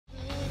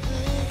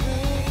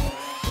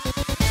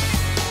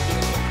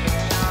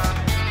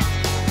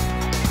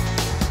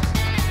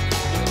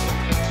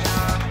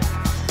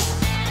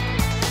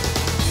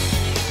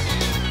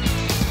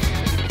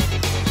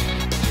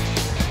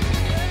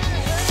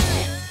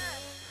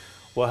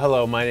Well,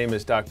 hello, my name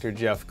is Dr.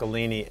 Jeff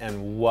Golini,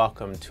 and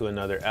welcome to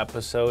another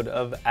episode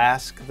of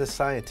Ask the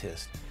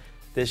Scientist.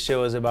 This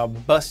show is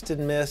about busted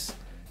myths,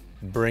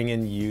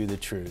 bringing you the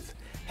truth.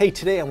 Hey,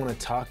 today I want to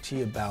talk to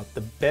you about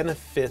the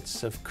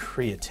benefits of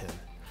creatine.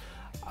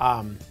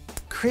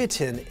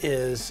 Creatine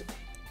is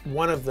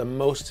one of the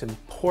most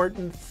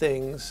important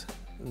things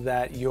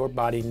that your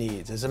body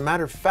needs. As a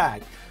matter of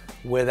fact,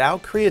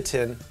 without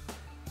creatine,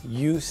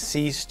 you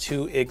cease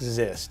to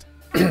exist.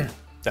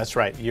 That's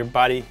right, your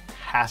body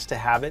has to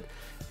have it.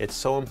 It's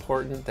so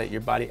important that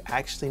your body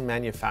actually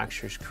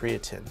manufactures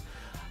creatine.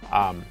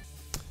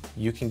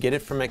 You can get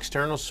it from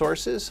external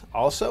sources,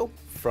 also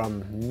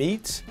from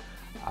meats,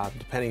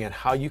 depending on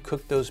how you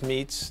cook those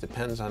meats,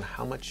 depends on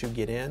how much you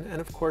get in, and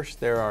of course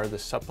there are the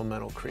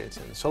supplemental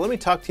creatine. So let me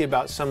talk to you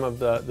about some of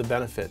the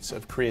benefits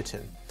of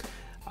creatine.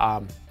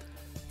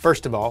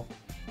 First of all,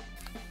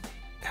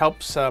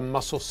 helps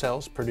muscle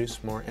cells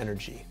produce more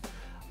energy.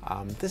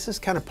 This is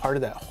kind of part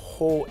of that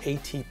whole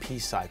ATP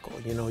cycle.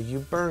 You know, you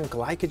burn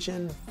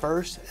glycogen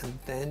first and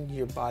then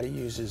your body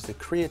uses the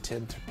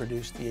creatine to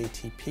produce the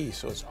ATP.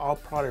 So it's all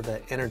part of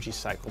that energy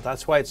cycle.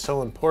 That's why it's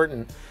so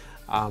important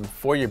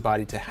for your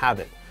body to have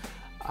it.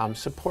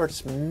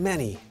 Supports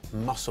many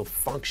muscle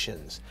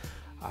functions.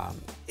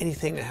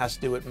 Anything that has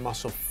to do with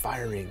muscle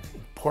firing,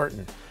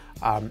 important.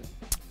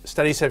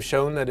 Studies have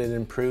shown that it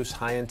improves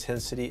high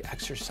intensity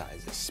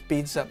exercise. It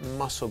speeds up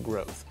muscle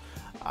growth.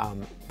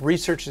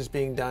 Research is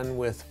being done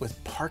with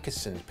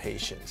Parkinson's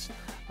patients,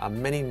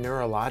 many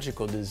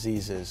neurological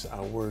diseases.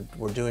 We're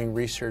doing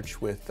research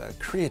with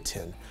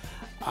creatine.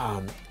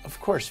 Of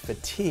course,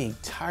 fatigue,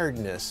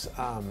 tiredness.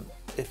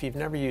 If you've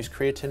never used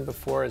creatine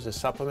before as a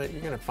supplement,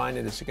 you're going to find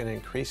it's going to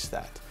increase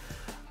that.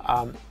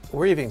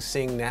 We're even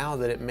seeing now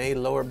that it may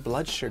lower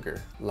blood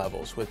sugar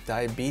levels with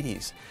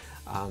diabetes,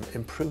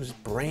 improves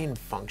brain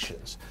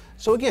functions.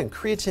 So again,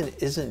 creatine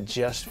isn't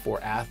just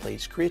for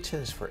athletes,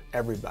 creatine is for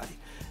everybody.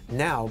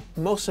 Now,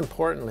 most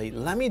importantly,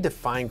 let me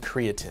define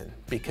creatine,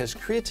 because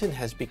creatine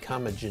has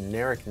become a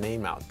generic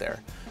name out there.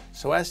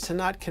 So as to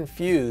not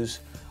confuse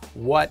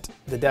what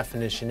the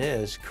definition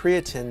is,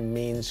 creatine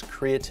means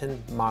creatine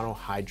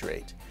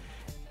monohydrate.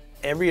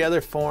 Every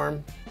other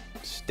form,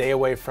 stay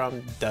away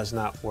from, does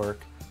not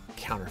work,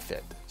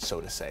 counterfeit,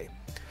 so to say.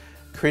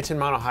 Creatine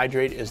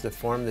monohydrate is the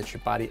form that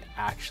your body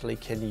actually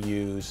can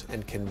use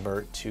and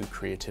convert to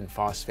creatine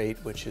phosphate,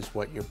 which is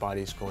what your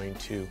body's going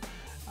to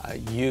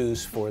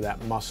use for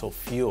that muscle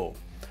fuel.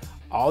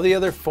 All the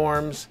other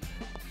forms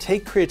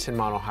take creatine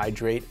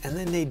monohydrate and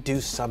then they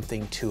do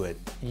something to it.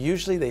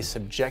 Usually they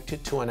subject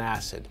it to an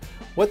acid.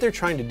 What they're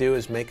trying to do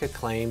is make a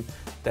claim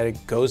that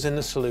it goes in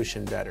the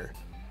solution better.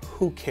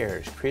 Who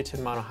cares? Creatine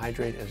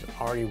monohydrate is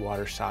already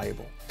water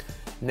soluble.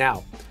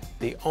 Now,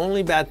 the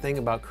only bad thing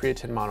about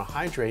creatine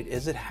monohydrate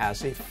is it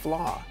has a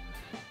flaw.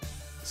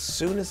 As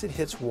soon as it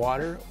hits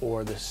water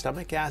or the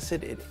stomach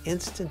acid, it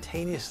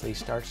instantaneously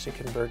starts to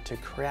convert to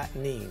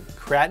creatinine.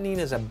 Creatinine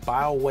is a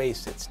bile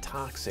waste, it's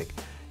toxic.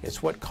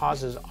 It's what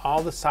causes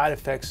all the side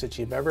effects that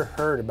you've ever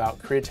heard about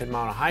creatine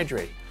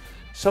monohydrate.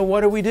 So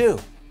what do?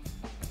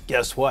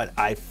 Guess what?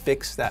 I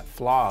fixed that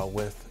flaw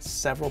with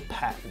several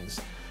patents.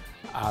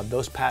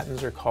 Those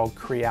patents are called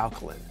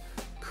Crealkaline.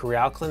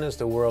 Crealkaline is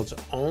the world's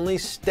only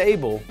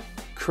stable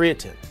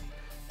creatine.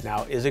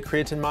 Now, is it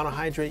creatine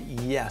monohydrate?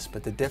 Yes,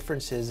 but the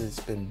difference is it's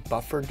been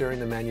buffered during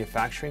the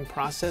manufacturing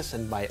process,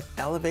 and by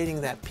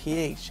elevating that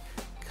pH,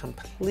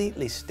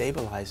 completely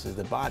stabilizes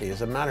the body.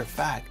 As a matter of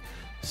fact,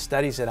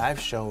 studies that I've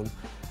shown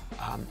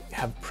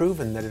have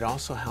proven that it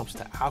also helps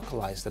to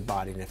alkalize the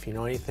body. And if you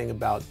know anything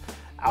about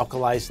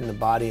alkalizing the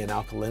body and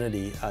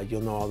alkalinity,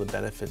 you'll know all the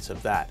benefits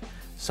of that.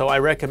 So I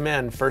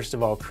recommend, first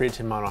of all,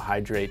 creatine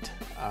monohydrate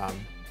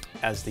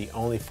as the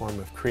only form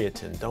of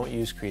creatine. Don't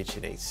use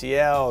creatine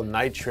HCl,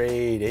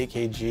 nitrate,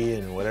 AKG,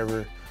 and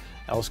whatever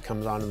else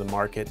comes onto the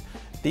market.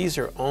 These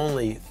are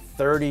only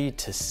 30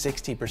 to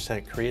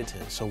 60%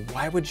 creatine, so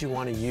why would you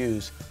want to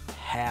use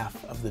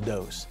half of the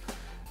dose?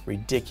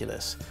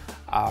 Ridiculous.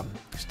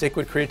 Stick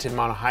with creatine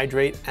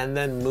monohydrate and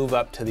then move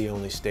up to the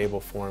only stable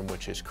form,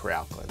 which is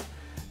Crealkaline.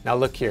 Now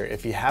look here,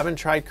 if you haven't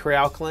tried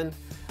Crealkaline,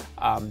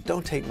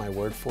 don't take my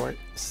word for it.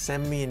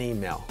 Send me an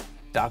email.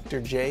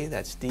 Dr. J,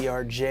 that's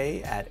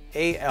DRJ at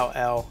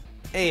ALLAMPH.com.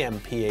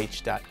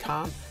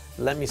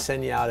 Let me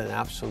send you out an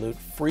absolute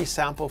free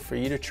sample for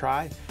you to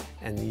try,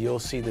 and you'll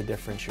see the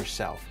difference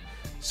yourself.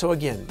 So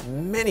again,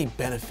 many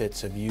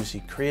benefits of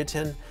using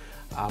creatine.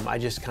 I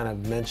just kind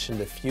of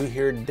mentioned a few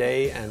here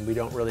today, and we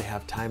don't really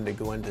have time to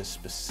go into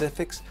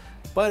specifics,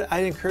 but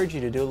I'd encourage you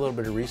to do a little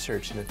bit of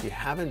research, and if you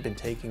haven't been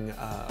taking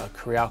a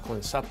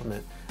Crealkaline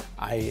supplement,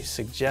 I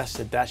suggest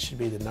that should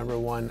be the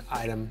 #1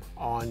 item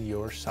on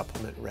your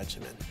supplement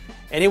regimen.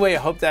 Anyway, I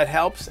hope that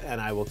helps, and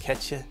I will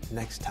catch you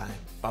next time.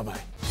 Bye-bye.